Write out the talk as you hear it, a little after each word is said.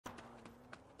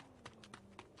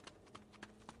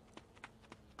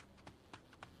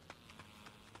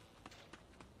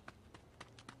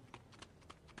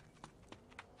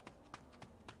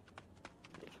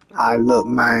I look,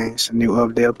 man, it's a new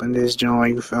update up in this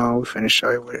joint. You feel me? We finna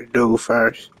show you what it do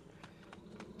first.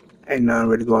 Ain't nothing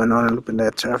really going on up in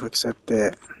that turf except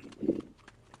that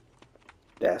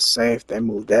safe. They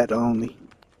moved that only.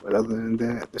 But other than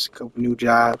that, there's a couple new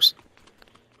jobs.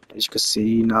 As you can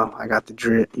see, I got the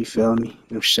drip. You feel me?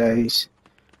 New shades.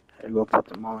 I go put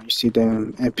them on. You see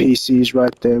them NPCs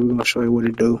right there. We're gonna show you what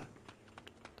it do.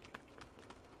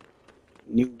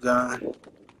 New gun.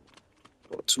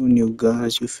 Or two new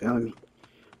guns. You feel me?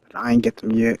 But I ain't get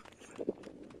them yet.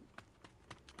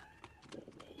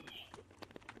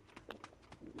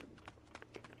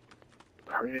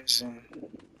 Prison.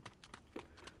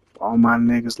 All my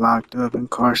niggas locked up,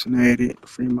 incarcerated.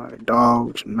 Free my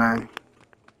dogs, man.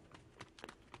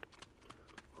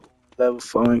 Level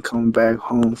 4 ain't coming back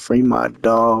home. Free my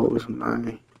dogs,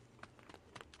 man.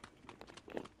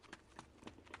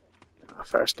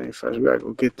 First thing first, we gotta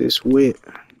go get this whip.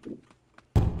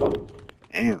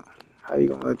 Damn, how you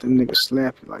gonna let them niggas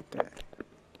slap you like that?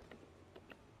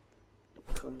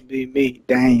 Couldn't be me,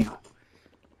 damn.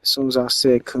 As soon as I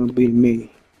said couldn't be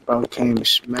me, bro came and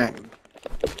smacked me.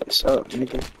 What's up,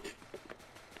 nigga?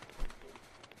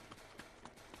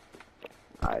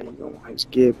 Alright, you gonna want his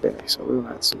get back, so we're gonna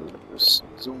have to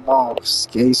zoom off.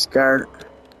 Skate skirt.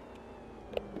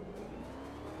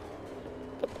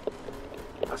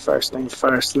 First thing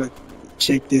first, look,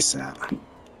 check this out.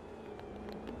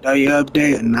 Do you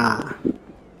update or nah?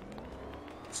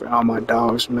 For all my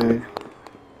dogs, man.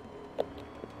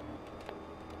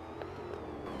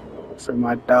 For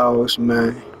my dogs,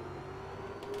 man.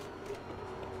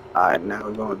 Alright, now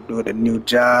we're gonna do the new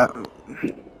job.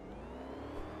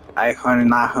 800,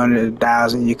 900,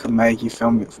 1,000 you can make, you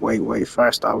feel me? Wait,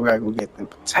 first off, we gotta go get them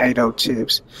potato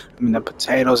chips. The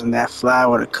potatoes and that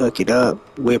flour to cook it up,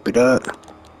 whip it up.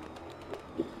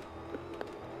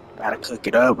 Gotta cook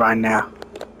it up right now.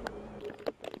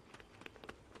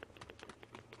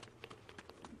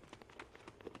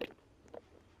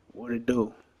 What it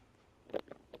do?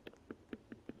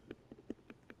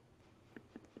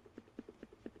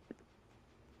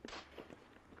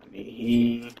 I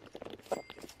need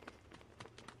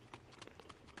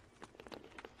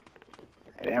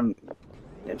them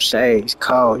shades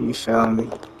cold, you feel me?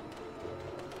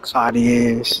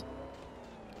 Cartiers.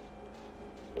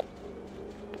 I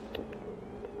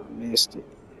missed it.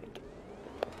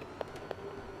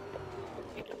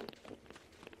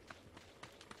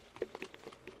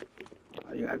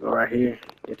 Oh, you gotta go right here.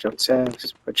 Get your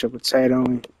text. Put your potato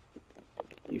in.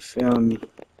 You feel me?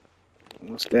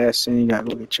 Once that's in, you gotta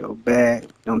go get your bag.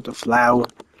 Dump the flour.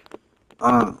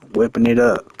 Whipping it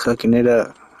up. Cooking it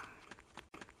up.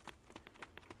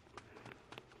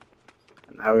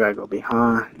 Now we gotta go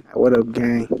behind. What up,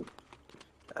 gang?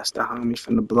 That's the homie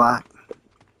from the block.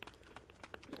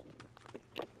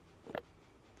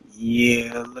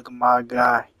 Yeah, look at my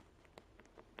guy.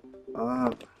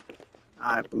 Alright,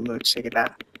 but look, check it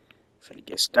out. Finna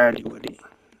get started with it.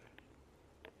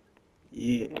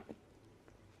 Yeah.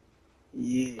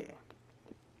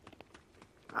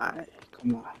 Alright,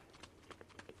 come on.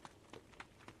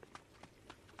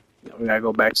 Now we gotta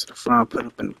go back to the front, put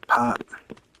up in the pot.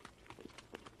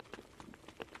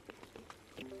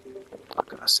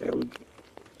 Like I said, we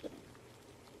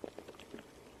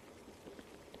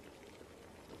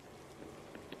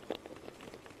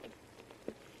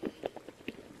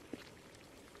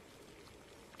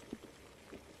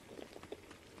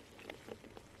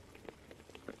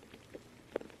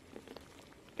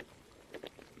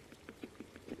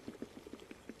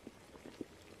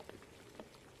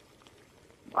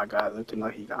my guy looking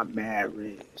like he got mad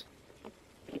ribs.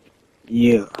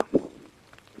 Yeah.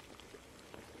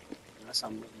 That's how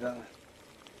I'm done.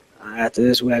 After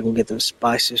this, we gotta go get them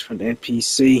spices from the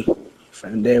NPC.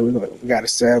 From there, we gotta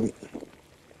sell it.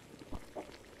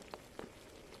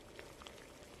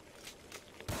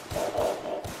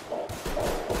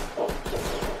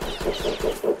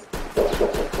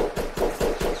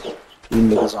 You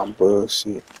niggas on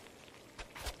bullshit.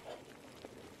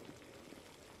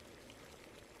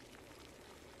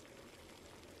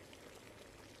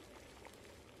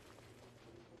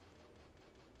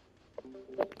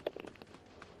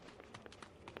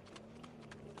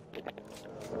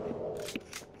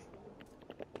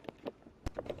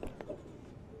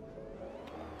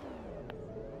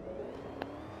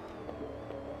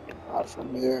 Out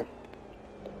from there.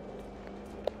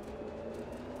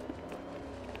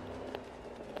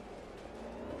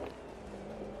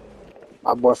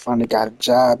 My boy finally got a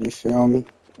job, you feel me?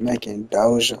 Making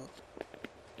dojo.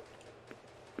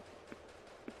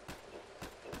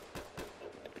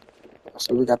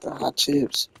 So we got the hot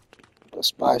chips, the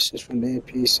spices from the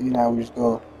NPC. Now we just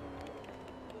go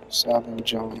Southern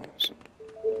Jones.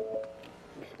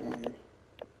 You feel me?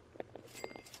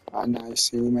 Alright, now you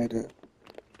see we made a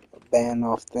band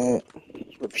off that.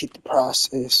 Repeat the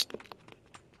process.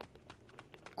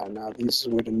 Alright, now these is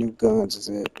where the new guns is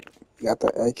at. We got the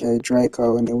AK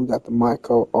Draco and then we got the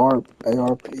Myco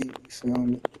ARP. You feel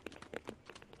me?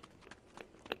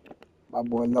 My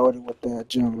boy loaded with that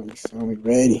jump. You feel me?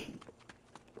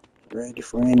 Ready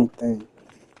for anything.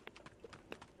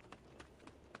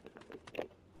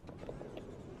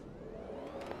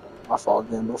 My fault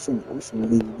again, but we finna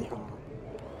leave you behind.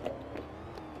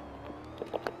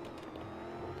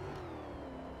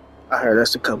 I heard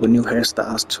that's a couple new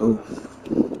hairstyles too.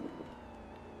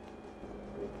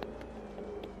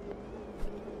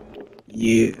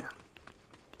 Yeah.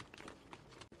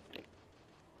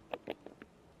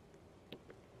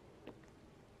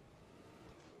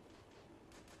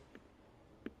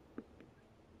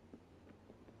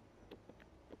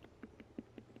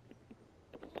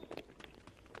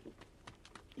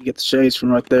 You get the shades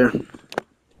from right there.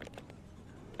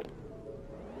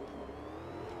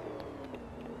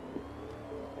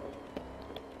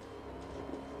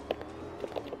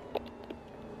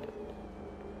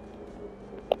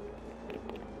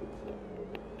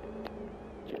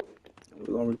 We're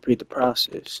gonna repeat the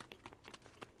process.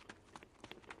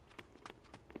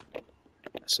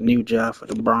 That's a new job for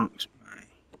the BRONX, man.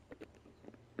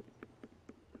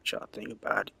 What y'all think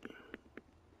about it?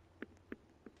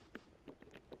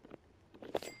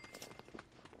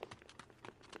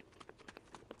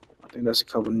 I think that's a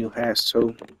couple new hats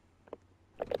too.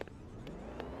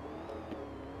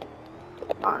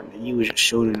 You was just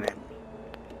shooting at me.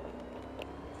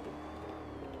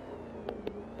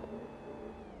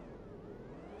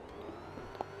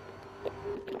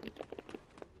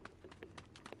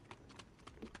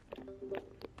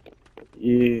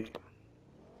 Yeah.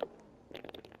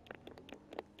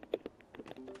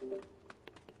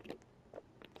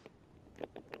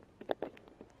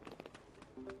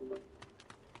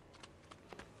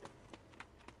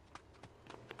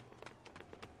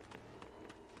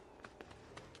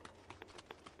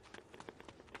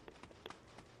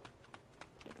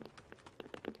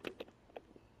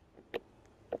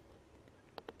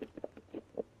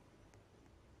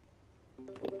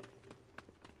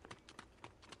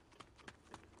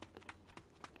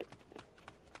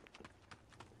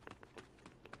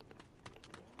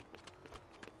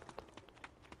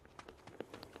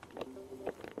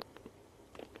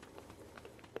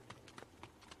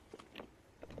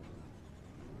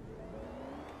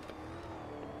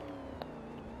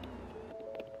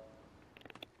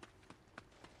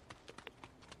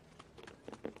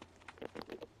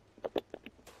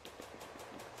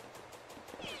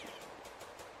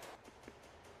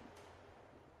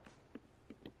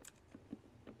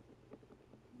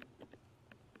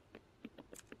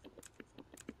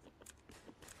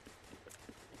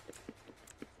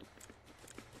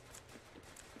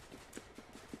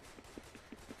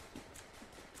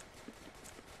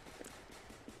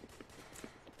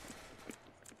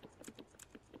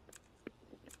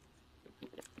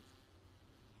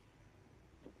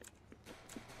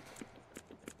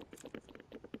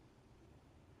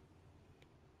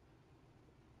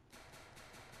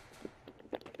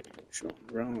 Sure,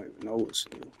 I don't even know what's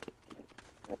new.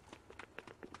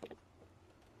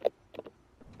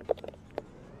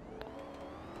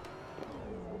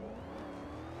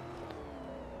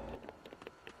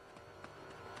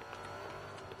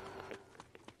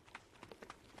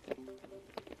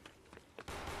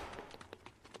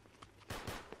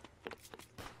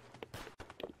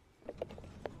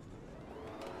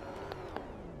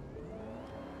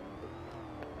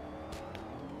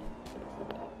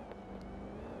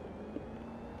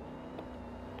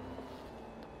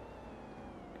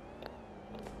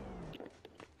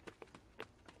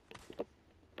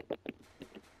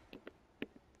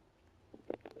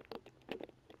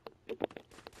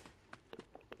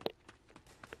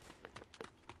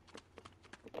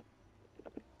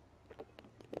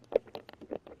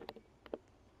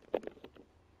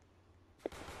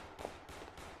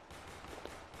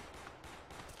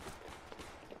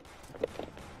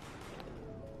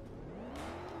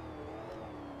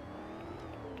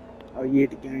 Oh yeah,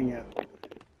 the gang out.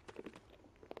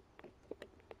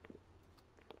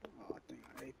 Oh, I think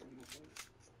I ate them.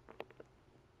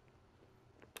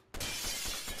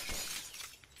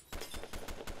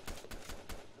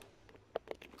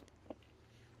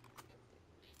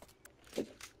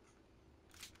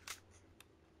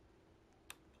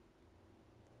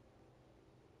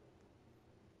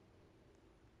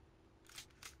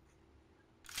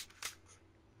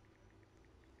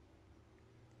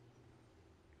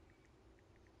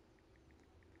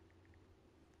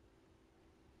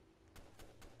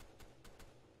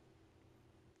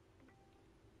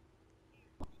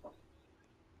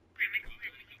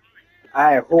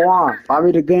 Alright, hold on. Buy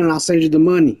me the gun and I'll send you the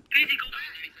money.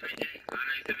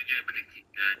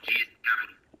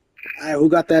 Alright, who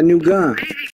got that new gun?